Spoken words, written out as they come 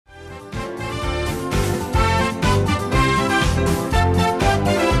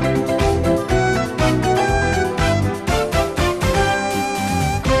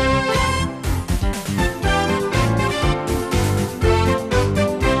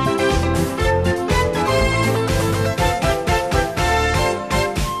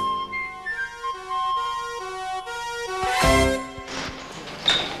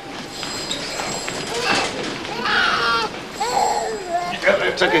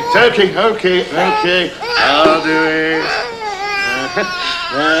Okay. I'll do it.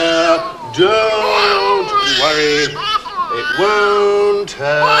 Don't worry. It won't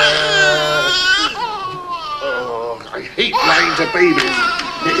hurt. Oh, I hate lying to babies.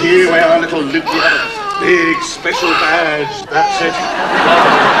 Here we are, little Luke. You have a big special badge. That's it.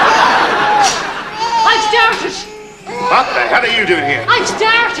 I've started. What the hell are you doing here? I've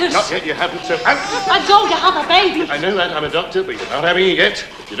started. Not yet, you haven't, so out. I'm going to have a baby. I know that, I'm a doctor, but you're not having it yet.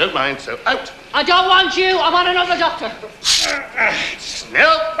 If you don't mind, so out. I don't want you, I want another doctor.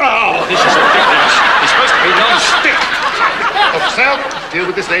 Snell. Oh, this is ridiculous. It's supposed to be non-stick. Snell, deal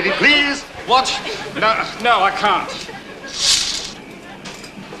with this lady, please. What? No, I can't.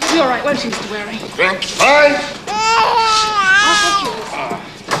 You'll be all right, won't you, Mr. Waring? Fine.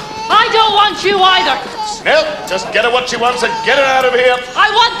 I don't want you either. Snell, just get her what she wants and get her out of here.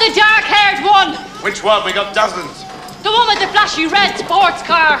 I want the dark-haired one. Which one? We got dozens. The one with the flashy red sports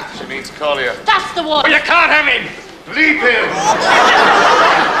car. She means Collier. That's the one. Well, you can't have him. Leave him.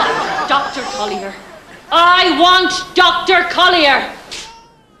 Dr. Collier. I want Dr. Collier.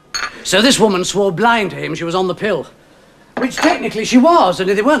 So this woman swore blind to him she was on the pill. Which technically she was,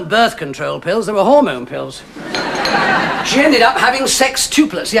 only they weren't birth control pills, they were hormone pills. She ended up having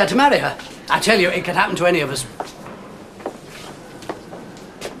sextuplets. He had to marry her. I tell you, it could happen to any of us.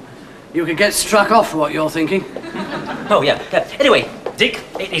 You could get struck off for what you're thinking. Oh, yeah. Anyway, Dick,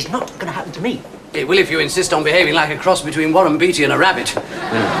 it is not going to happen to me. It will if you insist on behaving like a cross between Warren Beatty and a rabbit.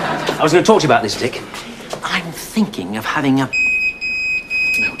 I was going to talk to you about this, Dick. I'm thinking of having a...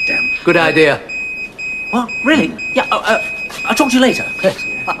 Oh, damn. Good idea. What? Really? Yeah, I'll talk to you later. Yes.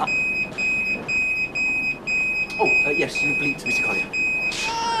 Yes, you bleeped, Mr. Collier.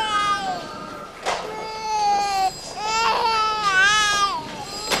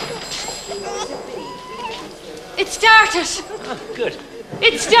 It started. Oh, good.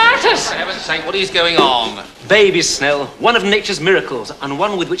 It started. For heaven's sake, what is going on? Babies, Snell. One of nature's miracles, and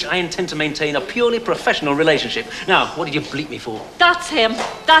one with which I intend to maintain a purely professional relationship. Now, what did you bleep me for? That's him.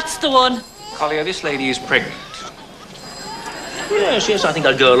 That's the one. Collier, this lady is pregnant. Yes, I think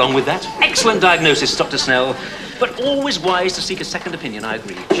I'll go along with that. Excellent diagnosis, Dr. Snell. But always wise to seek a second opinion, I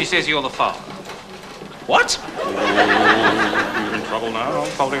agree. She says you're the father. What? You're in trouble now,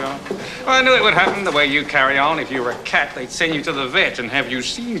 Collier. Well, I knew it would happen the way you carry on. If you were a cat, they'd send you to the vet and have you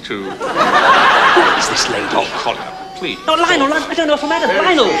seen to. Who is this lady? Oh, Collier, please. No, Lionel, I don't know if I'm at it.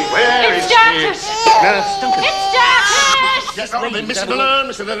 Lionel! It started. Duncan. It started. Yes,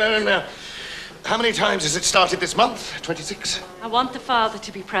 Mr. Malone, now. How many times has it started this month? 26? I want the father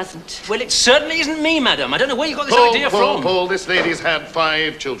to be present. Well, it certainly isn't me, madam. I don't know where you got this idea from. Paul, this lady's had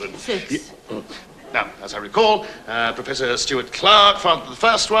 5 children. 6. Now, as I recall, Professor Stuart Clark fathered the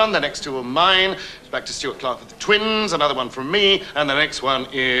first one, the next 2 were mine. Back to Stuart Clark with the twins, another one from me, and the next one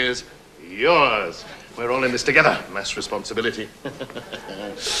is yours. We're all in this together. Mass responsibility.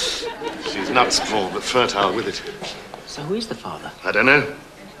 She's nuts, Paul, but fertile with it. So who is the father? I don't know.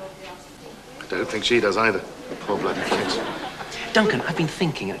 I don't think she does either. Poor bloody kids. Duncan, I've been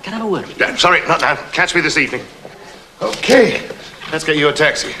thinking. Can I have a word with you? Yeah, sorry, not now. Catch me this evening. Okay, let's get you a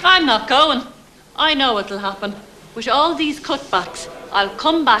taxi. I'm not going. I know it'll happen. With all these cutbacks, I'll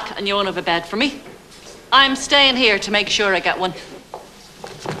come back and you won't have a bed for me. I'm staying here to make sure I get one.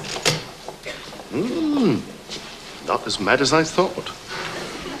 Not as mad as I thought.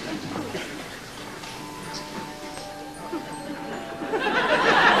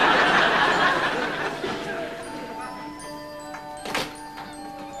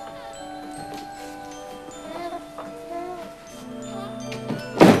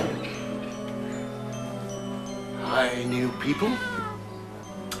 Hi, new people.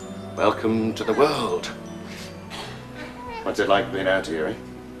 Welcome to the world. What's it like being out here, eh?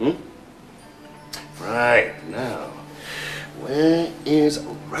 Right, now, where is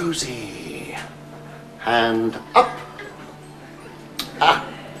Rosie? Hand up. Ah,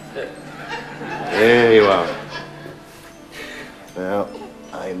 there you are. Now,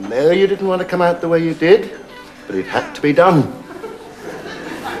 I know you didn't want to come out the way you did, but it had to be done.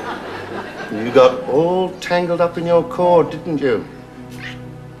 You got all tangled up in your cord, didn't you?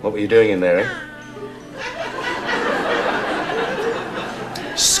 What were you doing in there, eh?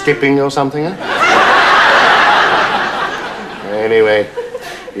 Skipping or something, eh? Anyway,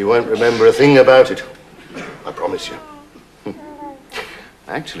 you won't remember a thing about it. I promise you.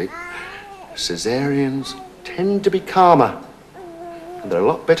 Actually, cesareans tend to be calmer. And they're a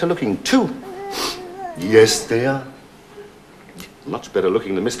lot better looking, too. Yes, they are. Much better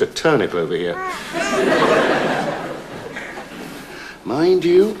looking than Mr. Turnip over here. Mind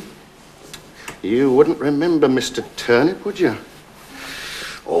you, you wouldn't remember Mr. Turnip, would you?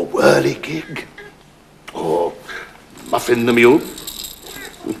 or whirligig, or Muffin the Mule.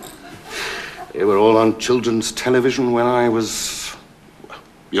 They were all on children's television when I was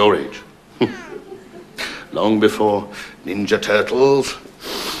your age. Long before Ninja Turtles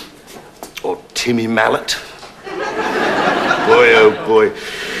or Timmy Mallet. Boy, oh boy,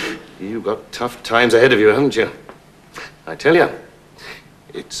 you've got tough times ahead of you, haven't you? I tell you,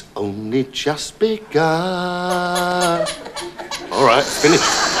 it's only just begun. All right, finished.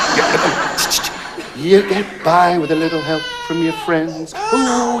 You get by with a little help from your friends.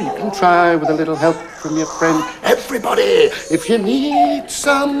 Oh, you can try with a little help from your friend. Everybody, if you need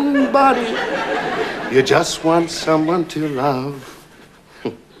somebody, you just want someone to love.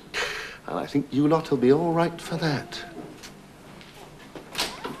 And I think you lot will be all right for that.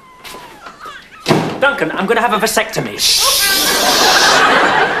 Duncan, I'm going to have a vasectomy.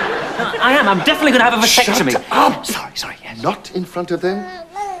 I am. I'm definitely going to have a vasectomy. Shut up! Sorry, yes. Not in front of them.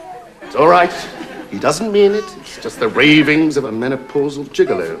 It's all right. He doesn't mean it. It's just the ravings of a menopausal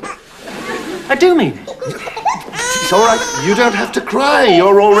gigolo. I do mean it. It's all right. You don't have to cry.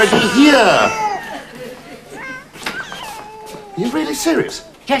 You're already here. You're really serious?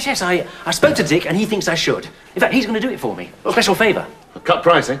 Yes. I spoke to Dick and he thinks I should. In fact, he's going to do it for me. Special favour. A cut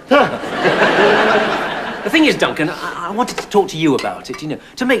price, eh? The thing is, Duncan, I wanted to talk to you about it,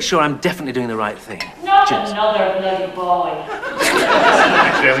 to make sure I'm definitely doing the right thing. Not Cheers. another bloody boy.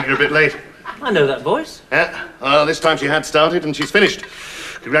 Actually, I think you're a bit late. I know that voice. Yeah. Well, this time she had started and she's finished.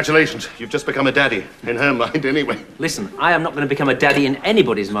 Congratulations. You've just become a daddy. In her mind, anyway. Listen, I am not going to become a daddy in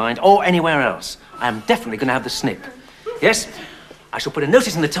anybody's mind or anywhere else. I am definitely going to have the snip. Yes, I shall put a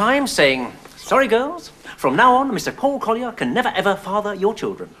notice in the Times saying, sorry, girls, from now on, Mr. Paul Collier can never, ever father your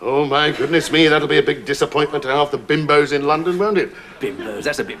children. Oh, my goodness me. That'll be a big disappointment to half the bimbos in London, won't it? Bimbos,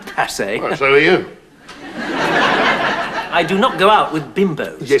 that's a bit passé. Well, so are you. I do not go out with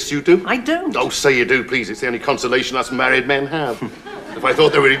bimbos. Yes, you do. I don't. Oh, say you do, please. It's the only consolation us married men have. If I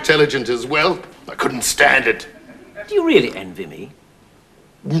thought they were intelligent as well, I couldn't stand it. Do you really envy me?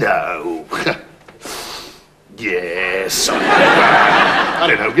 No. Yes. I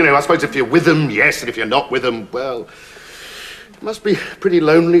don't know. I suppose if you're with them, yes, and if you're not with them, well, it must be pretty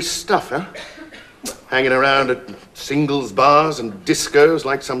lonely stuff, huh? Hanging around at singles bars and discos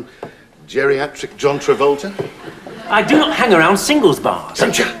like some geriatric John Travolta. I do not hang around singles bars.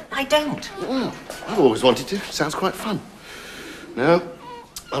 Don't you? I don't. Well, I've always wanted to. Sounds quite fun. No,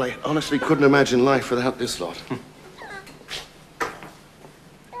 well, I honestly couldn't imagine life without this lot.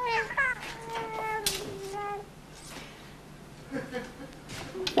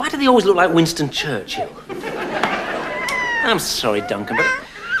 Why do they always look like Winston Churchill? I'm sorry, Duncan, but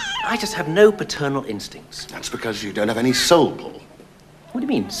I just have no paternal instincts. That's because you don't have any soul, Paul. What do you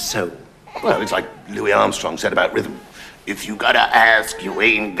mean, soul? Well, it's like Louis Armstrong said about rhythm. If you gotta ask, you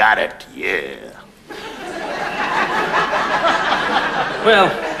ain't got it, yeah. Well,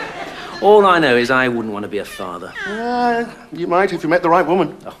 all I know is I wouldn't want to be a father. You might if you met the right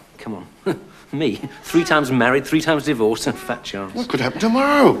woman. Oh, come on. Me, 3 times married, 3 times divorced, and fat chance. What could happen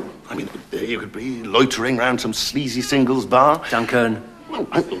tomorrow? I mean, there you could be loitering round some sleazy singles bar. Duncan. Well,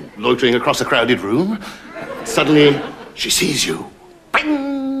 loitering across a crowded room. Suddenly, she sees you.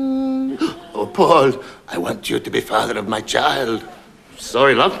 Bing! Oh, Paul, I want you to be father of my child.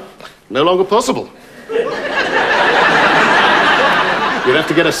 Sorry, love. No longer possible. You'd have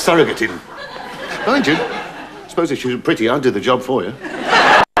to get a surrogate in. Mind you, suppose if she was pretty, I'd do the job for you.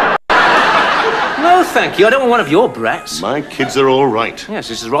 No, thank you. I don't want one of your brats. My kids are all right. Yes,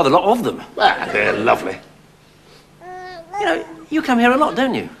 this is rather a lot of them. Ah, they're lovely. You come here a lot,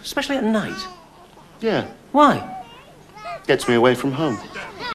 don't you? Especially at night. Yeah, Why? gets me away from home.